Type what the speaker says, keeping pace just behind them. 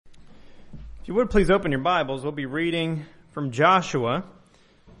If you would please open your Bibles, we'll be reading from Joshua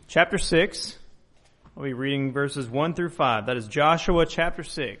chapter 6. We'll be reading verses 1 through 5. That is Joshua chapter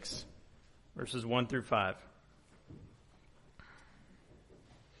 6, verses 1 through 5.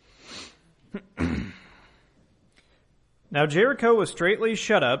 Now Jericho was straitly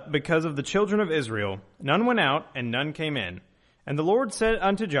shut up because of the children of Israel. None went out, and none came in. And the Lord said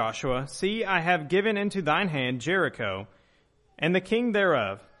unto Joshua, See, I have given into thine hand Jericho, and the king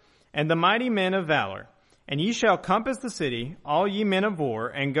thereof, and the mighty men of valor. And ye shall compass the city, all ye men of war,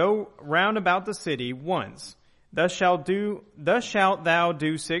 and go round about the city once. Thus shalt thou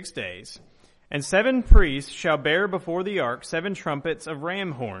do 6 days. And 7 priests shall bear before the ark 7 trumpets of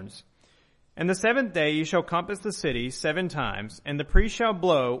ram horns. And the 7th day ye shall compass the city 7 times, and the priests shall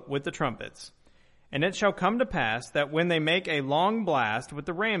blow with the trumpets. And it shall come to pass that when they make a long blast with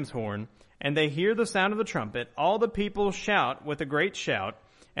the ram's horn, and they hear the sound of the trumpet, all the people shout with a great shout,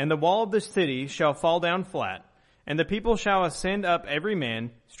 and the wall of the city shall fall down flat, and the people shall ascend up every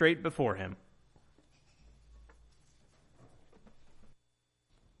man straight before him.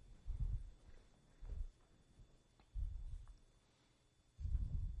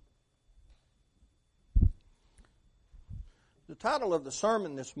 The title of the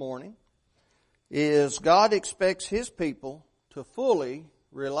sermon this morning is God Expects His People to Fully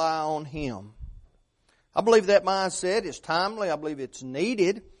Rely on Him. I believe that mindset is timely. I believe it's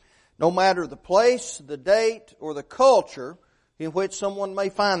needed, no matter the place, the date, or the culture in which someone may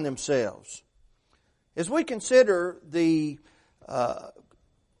find themselves. As we consider the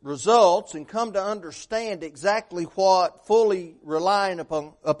results and come to understand exactly what fully relying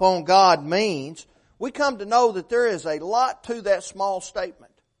upon God means, we come to know that there is a lot to that small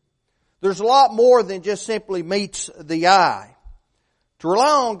statement. There's a lot more than just simply meets the eye. To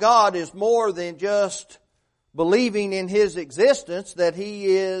rely on God is more than just believing in His existence, that He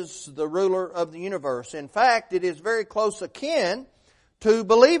is the ruler of the universe. In fact, it is very close akin to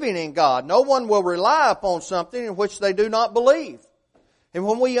believing in God. No one will rely upon something in which they do not believe. And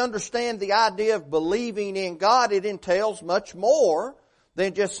when we understand the idea of believing in God, it entails much more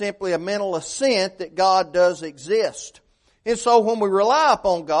than just simply a mental assent that God does exist. And so when we rely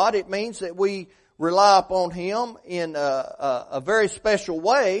upon God, it means that we rely upon Him in a very special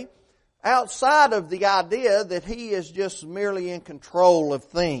way, outside of the idea that He is just merely in control of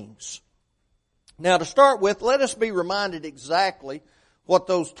things. Now, to start with, let us be reminded exactly what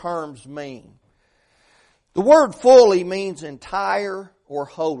those terms mean. The word fully means entire or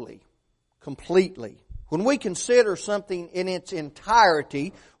wholly, completely. When we consider something in its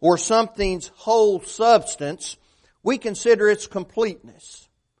entirety or something's whole substance, we consider its completeness.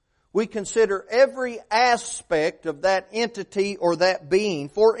 We consider every aspect of that entity or that being.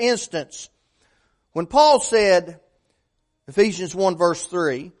 For instance, when Paul said, Ephesians 1 verse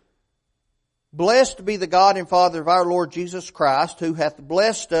 3, Blessed be the God and Father of our Lord Jesus Christ, who hath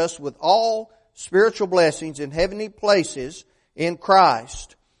blessed us with all spiritual blessings in heavenly places in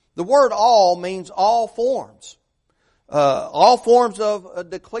Christ. The word all means all forms. All forms of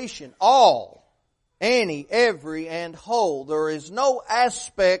declension. All. Any, every, and whole. There is no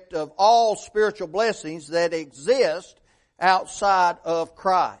aspect of all spiritual blessings that exist outside of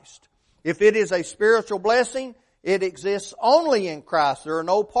Christ. If it is a spiritual blessing, it exists only in Christ. There are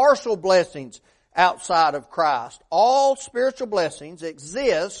no partial blessings outside of Christ. All spiritual blessings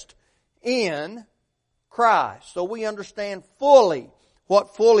exist in Christ. So we understand fully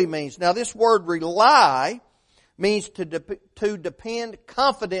what fully means. Now this word rely means to depend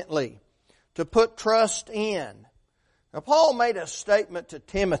confidently, to put trust in. Now Paul made a statement to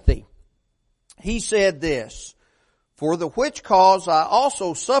Timothy. He said this, For the which cause I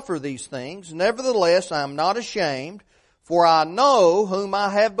also suffer these things, nevertheless I am not ashamed, for I know whom I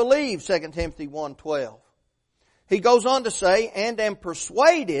have believed, 2 Timothy 1:12. He goes on to say, And am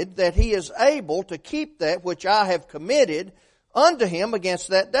persuaded that He is able to keep that which I have committed unto Him against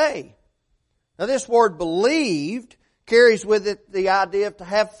that day. Now this word believed carries with it the idea of to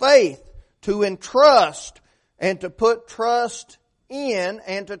have faith, to entrust, and to put trust in,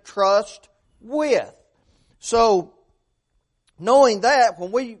 and to trust with. So, knowing that,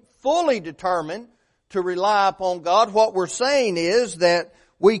 when we fully determine to rely upon God, what we're saying is that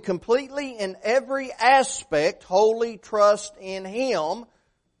we completely, in every aspect, wholly trust in Him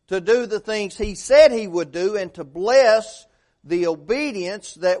to do the things He said He would do, and to bless the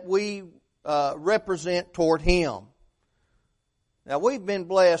obedience that we represent toward Him. Now, we've been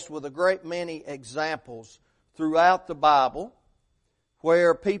blessed with a great many examples throughout the Bible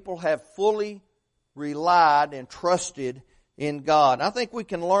where people have fully relied and trusted in God. I think we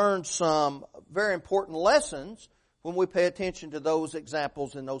can learn some very important lessons when we pay attention to those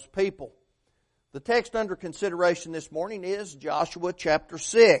examples and those people. The text under consideration this morning is Joshua chapter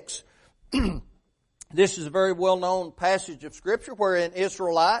 6. This is a very well-known passage of Scripture wherein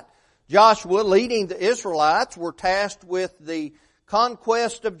Joshua, leading the Israelites, were tasked with the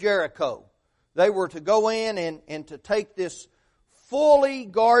conquest of Jericho. They were to go in and to take this fully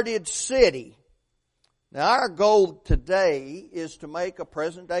guarded city. Now our goal today is to make a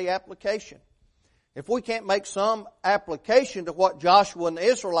present-day application. If we can't make some application to what Joshua and the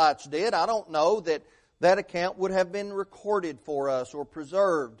Israelites did, I don't know that that account would have been recorded for us or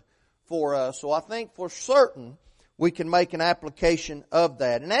preserved for us. So I think for certain we can make an application of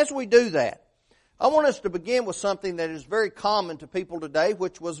that. And as we do that, I want us to begin with something that is very common to people today,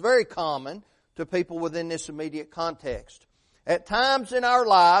 which was very common to people within this immediate context. At times in our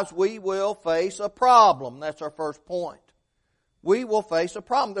lives, we will face a problem. That's our first point. We will face a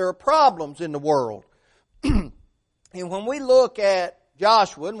problem. There are problems in the world. And when we look at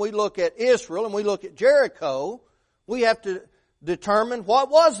Joshua and we look at Israel and we look at Jericho, we have to determine what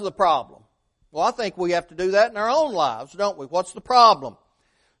was the problem. Well, I think we have to do that in our own lives, don't we? What's the problem?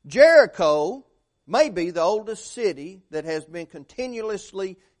 Jericho may be the oldest city that has been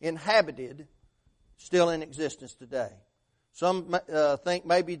continuously inhabited, still in existence today. Some think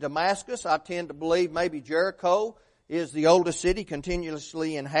maybe Damascus. I tend to believe maybe Jericho is the oldest city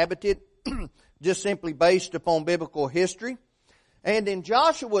continuously inhabited, just simply based upon biblical history. And in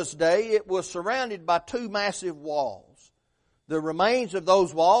Joshua's day, it was surrounded by two massive walls. The remains of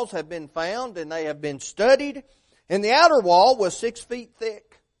those walls have been found and they have been studied. And the outer wall was 6 feet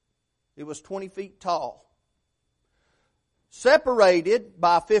thick. It was 20 feet tall. Separated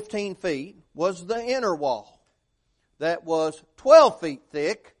by 15 feet was the inner wall. That was 12 feet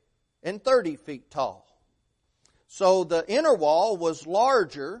thick and 30 feet tall. So the inner wall was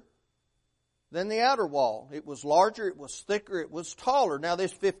larger than the outer wall. It was larger, it was thicker, it was taller. Now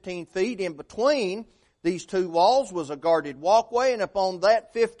this 15 feet in between these two walls was a guarded walkway, and upon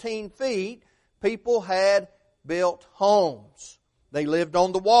that 15 feet, people had built homes. They lived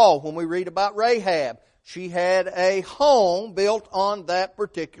on the wall. When we read about Rahab, she had a home built on that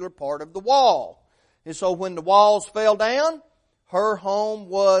particular part of the wall. And so when the walls fell down, her home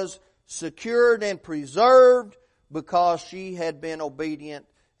was secured and preserved because she had been obedient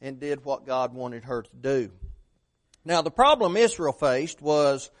and did what God wanted her to do. Now the problem Israel faced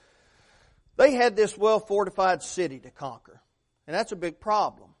was they had this well-fortified city to conquer. And that's a big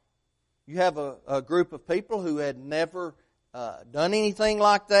problem. You have a group of people who had never done anything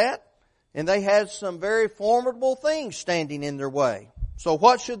like that, and they had some very formidable things standing in their way. So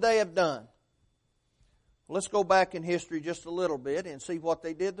what should they have done? Let's go back in history just a little bit and see what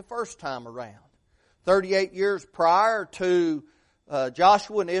they did the first time around. 38 years prior to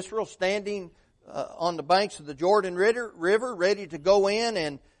Joshua and Israel standing on the banks of the Jordan River, ready to go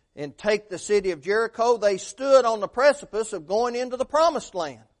in and take the city of Jericho, they stood on the precipice of going into the Promised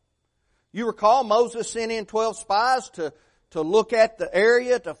Land. You recall Moses sent in 12 spies to look at the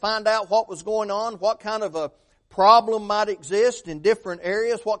area, to find out what was going on, what kind of a problem might exist in different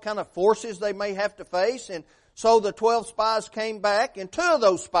areas, what kind of forces they may have to face. And so the 12 spies came back, and two of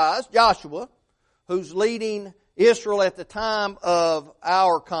those spies, Joshua, who's leading Israel at the time of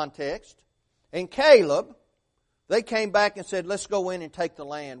our context, and Caleb, they came back and said, let's go in and take the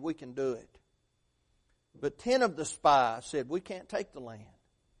land. We can do it. But 10 of the spies said, we can't take the land.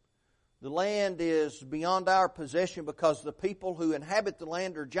 The land is beyond our possession because the people who inhabit the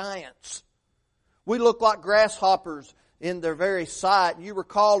land are giants. We look like grasshoppers in their very sight. You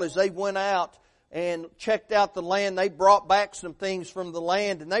recall as they went out and checked out the land, they brought back some things from the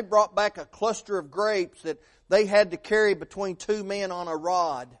land, and they brought back a cluster of grapes that they had to carry between two men on a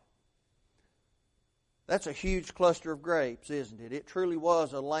rod. That's a huge cluster of grapes, isn't it? It truly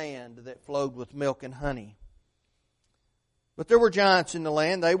was a land that flowed with milk and honey. But there were giants in the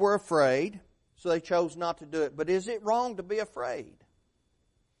land. They were afraid, so they chose not to do it. But is it wrong to be afraid?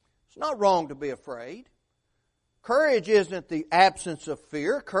 It's not wrong to be afraid. Courage isn't the absence of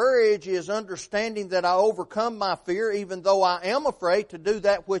fear. Courage is understanding that I overcome my fear even though I am afraid to do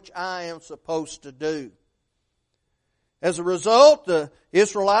that which I am supposed to do. As a result, the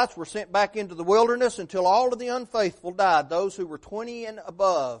Israelites were sent back into the wilderness until all of the unfaithful died, those who were 20 and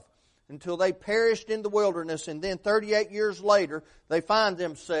above, until they perished in the wilderness. And then 38 years later, they find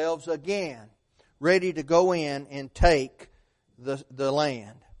themselves again ready to go in and take the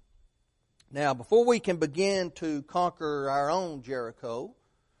land. Now, before we can begin to conquer our own Jericho,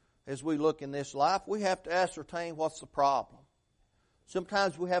 as we look in this life, we have to ascertain what's the problem.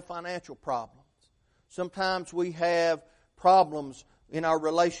 Sometimes we have financial problems. Sometimes we have problems in our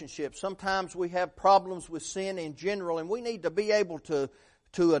relationships. Sometimes we have problems with sin in general, and we need to be able to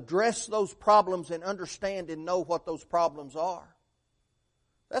to address those problems and understand and know what those problems are.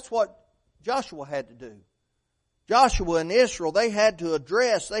 That's what Joshua had to do. Joshua and Israel, they had to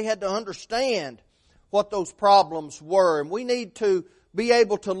address, they had to understand what those problems were. And we need to be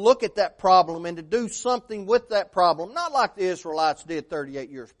able to look at that problem and to do something with that problem. Not like the Israelites did 38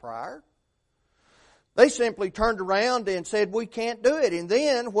 years prior. They simply turned around and said, we can't do it. And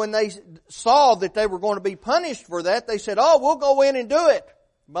then when they saw that they were going to be punished for that, they said, oh, we'll go in and do it.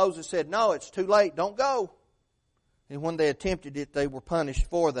 Moses said, no, it's too late. Don't go. And when they attempted it, they were punished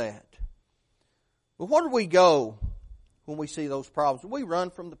for that. But where do we go when we see those problems? Do we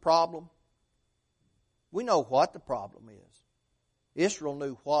run from the problem? We know what the problem is. Israel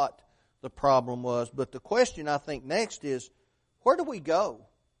knew what the problem was. But the question I think next is, where do we go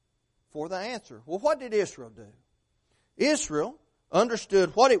for the answer? Well, what did Israel do? Israel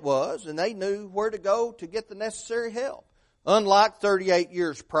understood what it was, and they knew where to go to get the necessary help. Unlike 38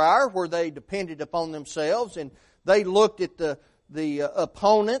 years prior, where they depended upon themselves and they looked at the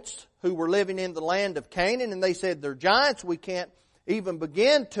opponents who were living in the land of Canaan, and they said, they're giants, we can't even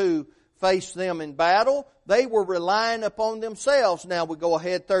begin to face them in battle. They were relying upon themselves. Now we go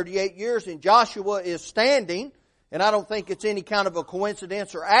ahead 38 years, and Joshua is standing, and I don't think it's any kind of a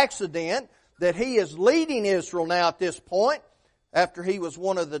coincidence or accident that he is leading Israel now at this point, after he was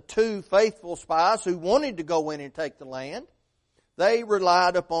one of the two faithful spies who wanted to go in and take the land. They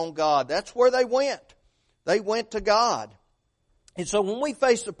relied upon God. That's where they went. They went to God. And so when we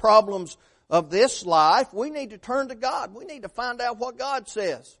face the problems of this life, we need to turn to God. We need to find out what God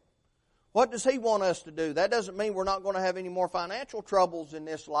says. What does He want us to do? That doesn't mean we're not going to have any more financial troubles in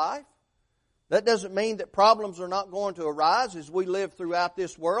this life. That doesn't mean that problems are not going to arise as we live throughout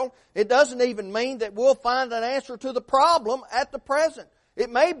this world. It doesn't even mean that we'll find an answer to the problem at the present. It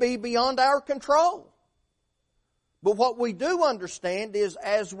may be beyond our control. But what we do understand is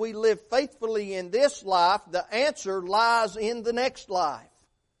as we live faithfully in this life, the answer lies in the next life.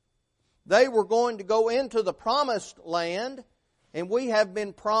 They were going to go into the promised land, and we have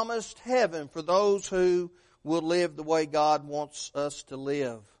been promised heaven for those who will live the way God wants us to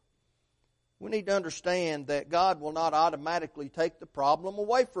live. We need to understand that God will not automatically take the problem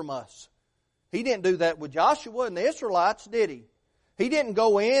away from us. He didn't do that with Joshua and the Israelites, did He? He didn't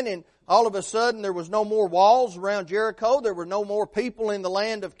go in and all of a sudden there was no more walls around Jericho. There were no more people in the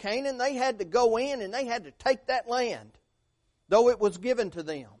land of Canaan. They had to go in and they had to take that land, though it was given to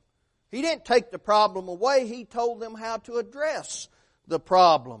them. He didn't take the problem away. He told them how to address the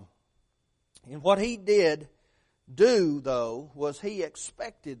problem. And what He did do, though, was He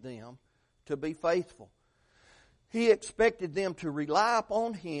expected them to be faithful. He expected them to rely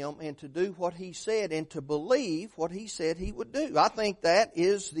upon Him and to do what He said and to believe what He said He would do. I think that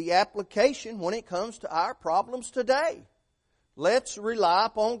is the application when it comes to our problems today. Let's rely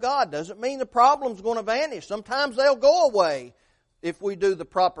upon God. Doesn't mean the problem's going to vanish. Sometimes they'll go away if we do the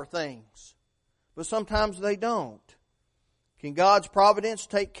proper things. But sometimes they don't. Can God's providence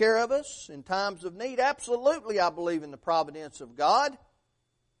take care of us in times of need? Absolutely, I believe in the providence of God.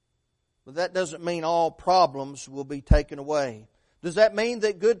 But that doesn't mean all problems will be taken away. Does that mean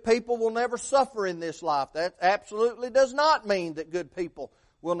that good people will never suffer in this life? That absolutely does not mean that good people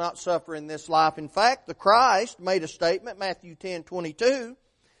will not suffer in this life. In fact, the Christ made a statement, Matthew 10:22,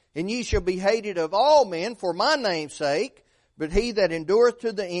 "And ye shall be hated of all men for my name's sake, but he that endureth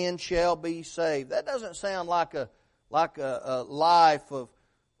to the end shall be saved." That doesn't sound like a life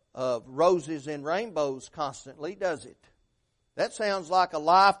of roses and rainbows constantly, does it? That sounds like a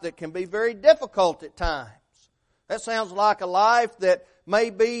life that can be very difficult at times. That sounds like a life that may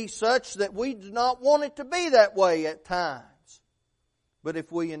be such that we do not want it to be that way at times. But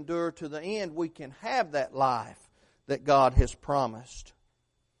if we endure to the end, we can have that life that God has promised.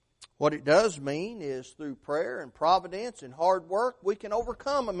 What it does mean is through prayer and providence and hard work, we can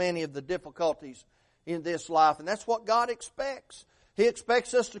overcome many of the difficulties in this life. And that's what God expects. He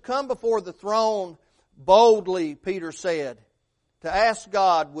expects us to come before the throne boldly, Peter said, to ask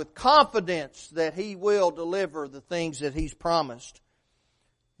God with confidence that He will deliver the things that He's promised.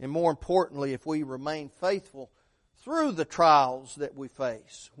 And more importantly, if we remain faithful through the trials that we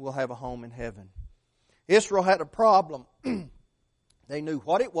face, we'll have a home in heaven. Israel had a problem. They knew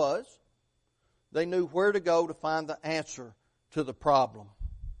what it was. They knew where to go to find the answer to the problem.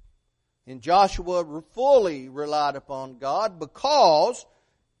 And Joshua fully relied upon God because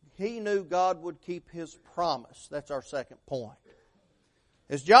he knew God would keep His promise. That's our second point.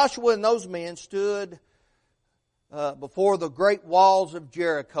 As Joshua and those men stood before the great walls of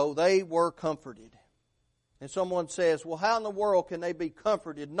Jericho, they were comforted. And someone says, well, how in the world can they be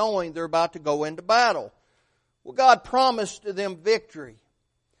comforted knowing they're about to go into battle? Well, God promised them victory.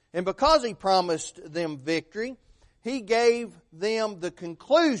 And because He promised them victory, He gave them the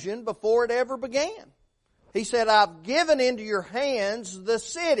conclusion before it ever began. He said, I've given into your hands the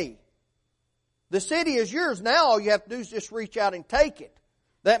city. The city is yours. Now all you have to do is just reach out and take it.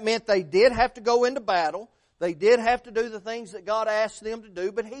 That meant they did have to go into battle. They did have to do the things that God asked them to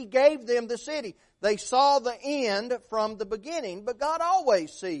do, but He gave them the city. They saw the end from the beginning, but God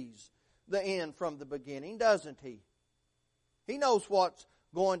always sees the end from the beginning, doesn't He? He knows what's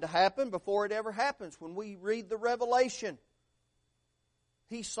going to happen before it ever happens. When we read the Revelation,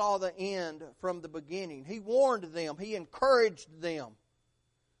 He saw the end from the beginning. He warned them. He encouraged them.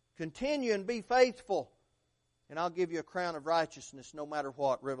 Continue and be faithful, and I'll give you a crown of righteousness no matter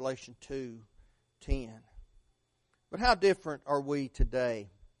what, Revelation 2:10. But how different are we today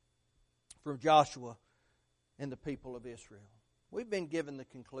from Joshua and the people of Israel? We've been given the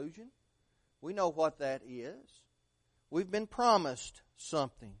conclusion. We know what that is. We've been promised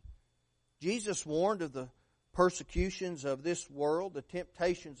something. Jesus warned of the persecutions of this world, the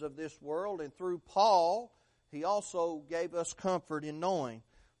temptations of this world, and through Paul, he also gave us comfort in knowing,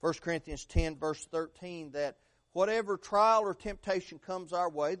 1 Corinthians 10 verse 13, that whatever trial or temptation comes our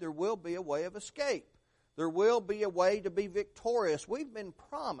way, there will be a way of escape. There will be a way to be victorious. We've been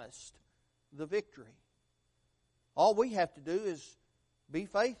promised the victory. All we have to do is be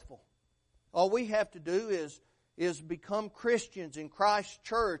faithful. All we have to do is become Christians in Christ's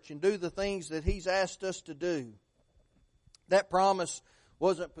church and do the things that He's asked us to do. That promise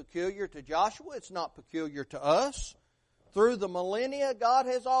wasn't peculiar to Joshua. It's not peculiar to us. Through the millennia, God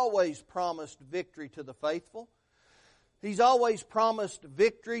has always promised victory to the faithful. He's always promised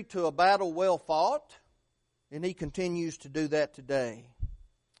victory to a battle well fought, and He continues to do that today.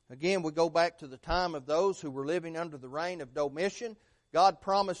 Again, we go back to the time of those who were living under the reign of Domitian. God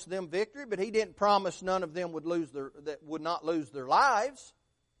promised them victory, but He didn't promise none of them would not lose their lives.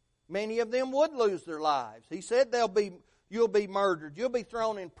 Many of them would lose their lives. He said you'll be murdered, you'll be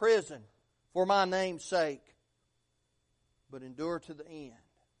thrown in prison for my name's sake. But endure to the end.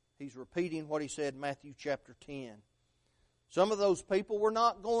 He's repeating what He said in Matthew chapter 10. Some of those people were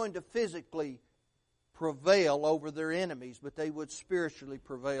not going to physically prevail over their enemies, but they would spiritually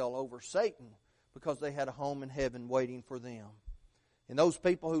prevail over Satan because they had a home in heaven waiting for them. And those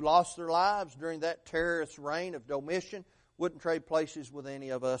people who lost their lives during that terrorist reign of Domitian wouldn't trade places with any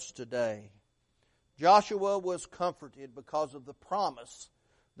of us today. Joshua was comforted because of the promise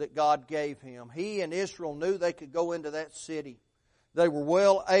that God gave him. He and Israel knew they could go into that city. They were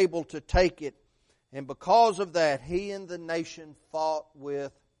well able to take it. And because of that, he and the nation fought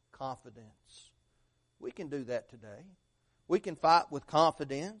with confidence. We can do that today. We can fight with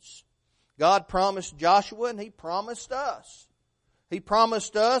confidence. God promised Joshua and He promised us. He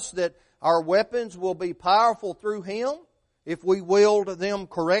promised us that our weapons will be powerful through Him if we wield them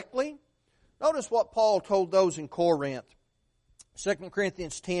correctly. Notice what Paul told those in Corinth. 2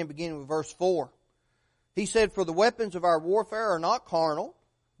 Corinthians 10, beginning with verse 4. He said, "For the weapons of our warfare are not carnal,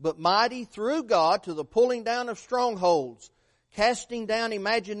 but mighty through God to the pulling down of strongholds, casting down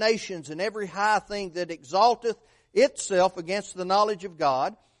imaginations and every high thing that exalteth itself against the knowledge of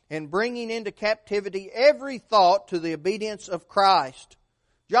God, and bringing into captivity every thought to the obedience of Christ."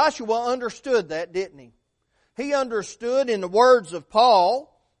 Joshua understood that, didn't he? He understood in the words of Paul.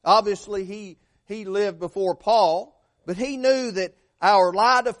 Obviously, he lived before Paul. But he knew that our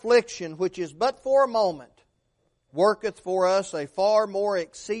light affliction, which is but for a moment, worketh for us a far more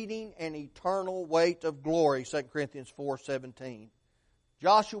exceeding and eternal weight of glory. 2 Corinthians 4:17.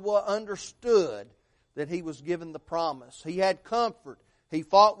 Joshua understood that he was given the promise. He had comfort. He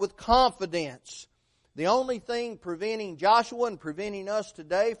fought with confidence. The only thing preventing Joshua and preventing us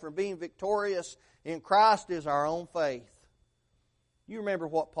today from being victorious in Christ is our own faith. You remember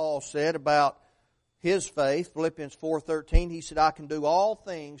what Paul said about his faith, Philippians 4:13. He said, "I can do all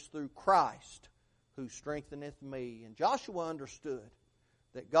things through Christ who strengtheneth me." And Joshua understood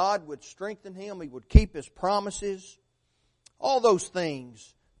that God would strengthen him. He would keep His promises. All those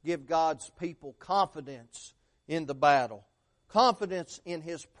things give God's people confidence in the battle. Confidence in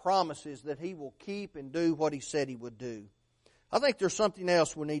His promises that He will keep and do what He said He would do. I think there's something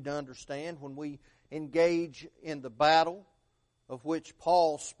else we need to understand when we engage in the battle of which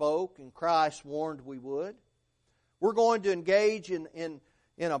Paul spoke and Christ warned we would. We're going to engage in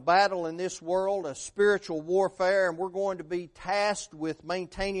a battle in this world, a spiritual warfare, and we're going to be tasked with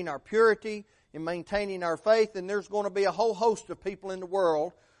maintaining our purity and maintaining our faith, and there's going to be a whole host of people in the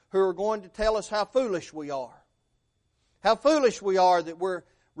world who are going to tell us how foolish we are. How foolish we are that we're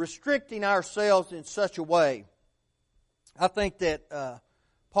restricting ourselves in such a way. I think that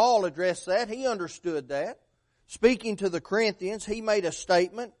Paul addressed that. He understood that. Speaking to the Corinthians, he made a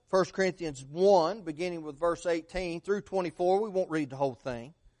statement, 1 Corinthians 1, beginning with verse 18 through 24. We won't read the whole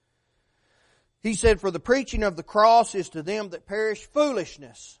thing. He said, "For the preaching of the cross is to them that perish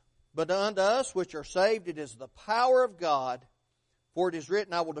foolishness, but unto us which are saved it is the power of God. For it is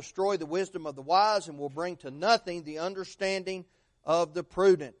written, I will destroy the wisdom of the wise and will bring to nothing the understanding of the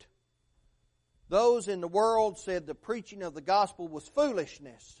prudent." Those in the world said the preaching of the gospel was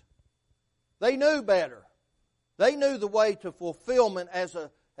foolishness. They knew better. They knew the way to fulfillment as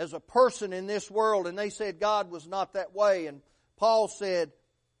a person in this world, and they said God was not that way. And Paul said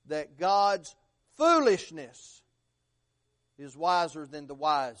that God's foolishness is wiser than the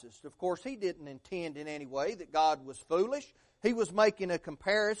wisest. Of course, he didn't intend in any way that God was foolish. He was making a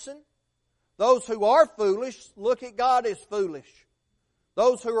comparison. Those who are foolish look at God as foolish.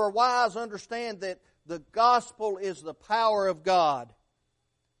 Those who are wise understand that the gospel is the power of God.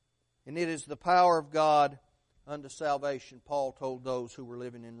 And it is the power of God unto salvation, Paul told those who were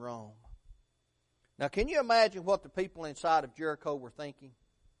living in Rome. Now, can you imagine what the people inside of Jericho were thinking?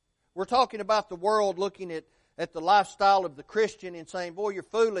 We're talking about the world looking at the lifestyle of the Christian and saying, boy, you're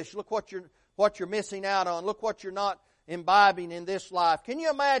foolish. Look what you're missing out on. Look what you're not imbibing in this life. Can you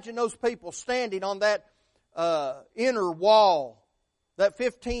imagine those people standing on that inner wall, that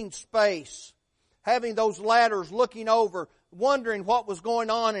 15 space, having those ladders looking over, wondering what was going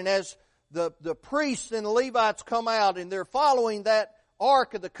on, and as the priests and the Levites come out and they're following that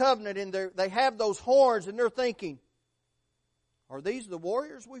Ark of the Covenant and they have those horns and they're thinking, are these the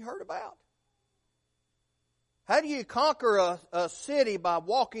warriors we heard about? How do you conquer a city by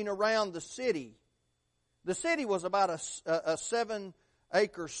walking around the city? The city was about a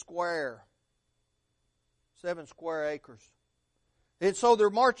 7-acre square. 7 square acres. And so they're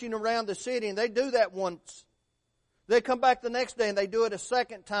marching around the city, and they do that once. They come back the next day and they do it a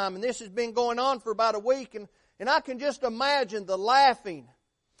second time. And this has been going on for about a week. And I can just imagine the laughing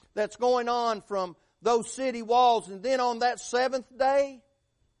that's going on from those city walls. And then on that 7th day,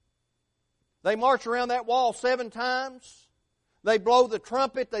 they march around that wall 7 times. They blow the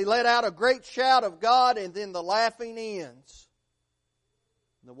trumpet. They let out a great shout of God. And then the laughing ends.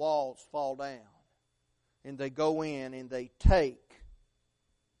 And the walls fall down. And they go in and they take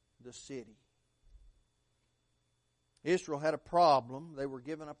the city. Israel had a problem. They were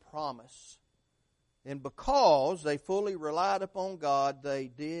given a promise. And because they fully relied upon God, they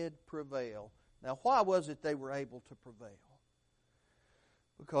did prevail. Now, why was it they were able to prevail?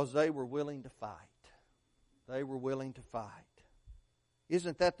 Because they were willing to fight. They were willing to fight.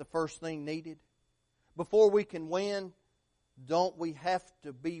 Isn't that the first thing needed? Before we can win, don't we have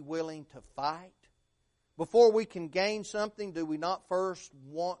to be willing to fight? Before we can gain something, do we not first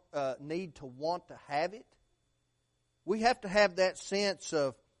need to want to have it? We have to have that sense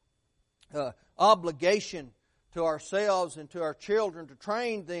of obligation to ourselves and to our children, to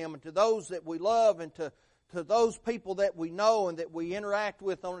train them, and to those that we love, and to those people that we know and that we interact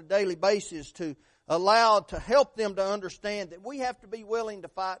with on a daily basis, to help them to understand that we have to be willing to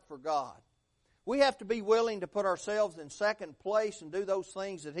fight for God. We have to be willing to put ourselves in second place and do those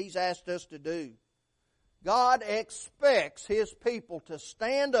things that He's asked us to do. God expects His people to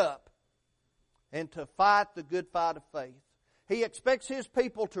stand up and to fight the good fight of faith. He expects His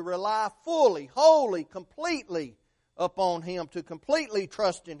people to rely fully, wholly, completely upon Him, to completely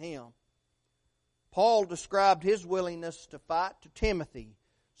trust in Him. Paul described his willingness to fight to Timothy.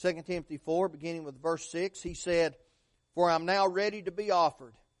 2 Timothy 4, beginning with verse 6, he said, "For I am now ready to be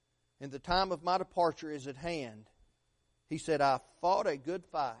offered, and the time of my departure is at hand." He said, "I have fought a good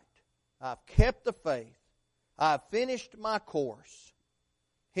fight. I have kept the faith. I have finished my course.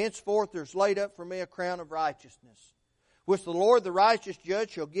 Henceforth there is laid up for me a crown of righteousness, which the Lord the righteous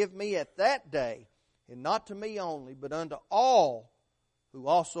judge shall give me at that day, and not to me only, but unto all who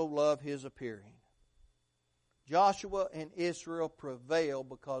also love His appearing." Joshua and Israel prevailed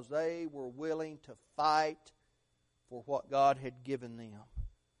because they were willing to fight for what God had given them.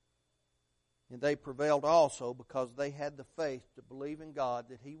 And they prevailed also because they had the faith to believe in God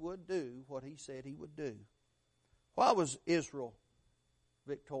that He would do what He said He would do. Why was Israel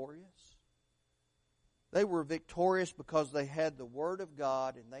victorious? They were victorious because they had the Word of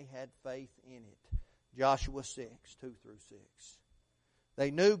God and they had faith in it. Joshua 6, 2 through 6.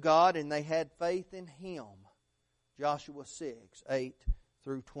 They knew God and they had faith in Him. Joshua 6, 8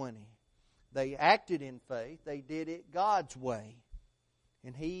 through 20. They acted in faith. They did it God's way.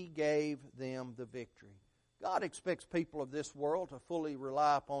 And He gave them the victory. God expects people of this world to fully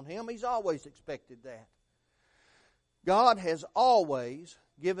rely upon Him. He's always expected that. God has always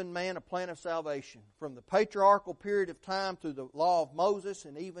given man a plan of salvation, from the patriarchal period of time through the law of Moses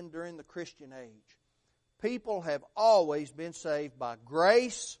and even during the Christian age. people have always been saved by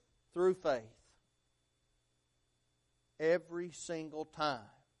grace through faith. Every single time.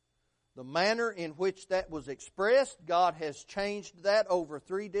 The manner in which that was expressed, God has changed that over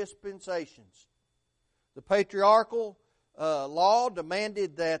 3 dispensations. The patriarchal law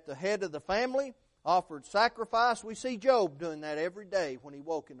demanded that the head of the family offered sacrifice. We see Job doing that every day when he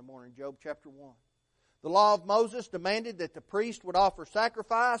woke in the morning, Job chapter 1. The law of Moses demanded that the priest would offer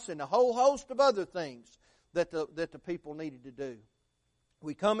sacrifice and a whole host of other things that the people needed to do.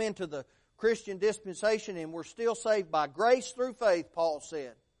 We come into the Christian dispensation and we're still saved by grace through faith, Paul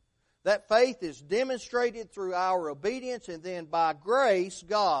said. That faith is demonstrated through our obedience, and then by grace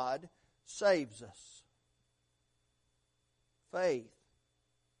God saves us. Faith.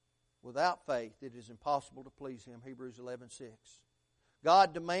 Without faith it is impossible to please Him, Hebrews 11:6.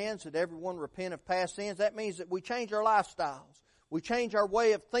 God demands that everyone repent of past sins. That means that we change our lifestyles. We change our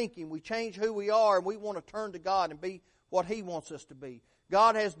way of thinking. We change who we are, and we want to turn to God and be what He wants us to be.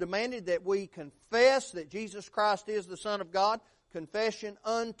 God has demanded that we confess that Jesus Christ is the Son of God. Confession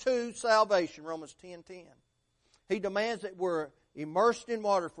unto salvation, Romans 10:10. He demands that we're immersed in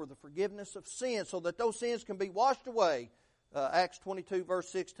water for the forgiveness of sins so that those sins can be washed away. Acts 22 verse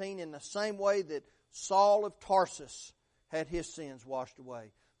 16, in the same way that Saul of Tarsus had his sins washed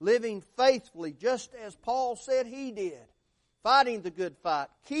away. Living faithfully just as Paul said he did. Fighting the good fight,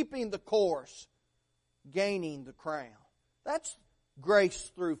 keeping the course, gaining the crown. That's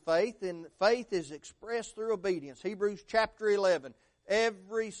grace through faith, and faith is expressed through obedience. Hebrews chapter 11,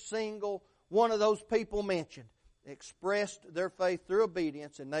 every single one of those people mentioned expressed their faith through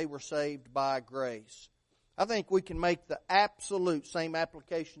obedience, and they were saved by grace. I think we can make the absolute same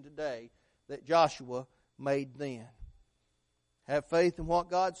application today that Joshua made then. Have faith in what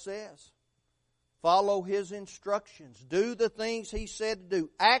God says. Follow His instructions. Do the things He said to do.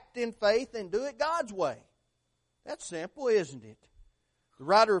 Act in faith and do it God's way. That's simple, isn't it? The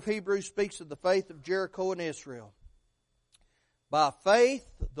writer of Hebrews speaks of the faith of Jericho and Israel. By faith,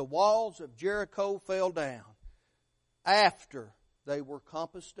 the walls of Jericho fell down after they were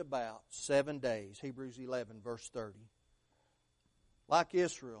compassed about 7 days. Hebrews 11, verse 30. Like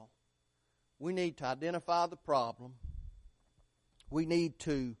Israel, we need to identify the problem. We need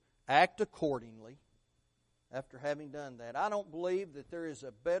to act accordingly after having done that. I don't believe that there is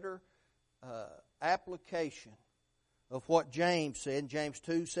a better application of what James said in James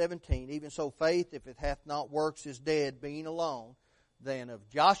 2:17. Even so, faith, if it hath not works, is dead, being alone, than of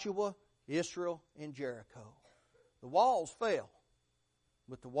Joshua, Israel, and Jericho. The walls fell,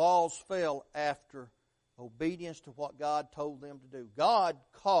 but the walls fell after obedience to what God told them to do. God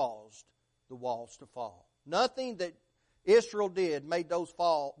caused the walls to fall. Nothing that Israel did made those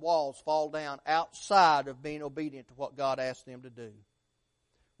walls fall down outside of being obedient to what God asked them to do.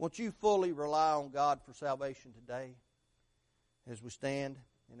 Won't you fully rely on God for salvation today as we stand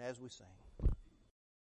and as we sing?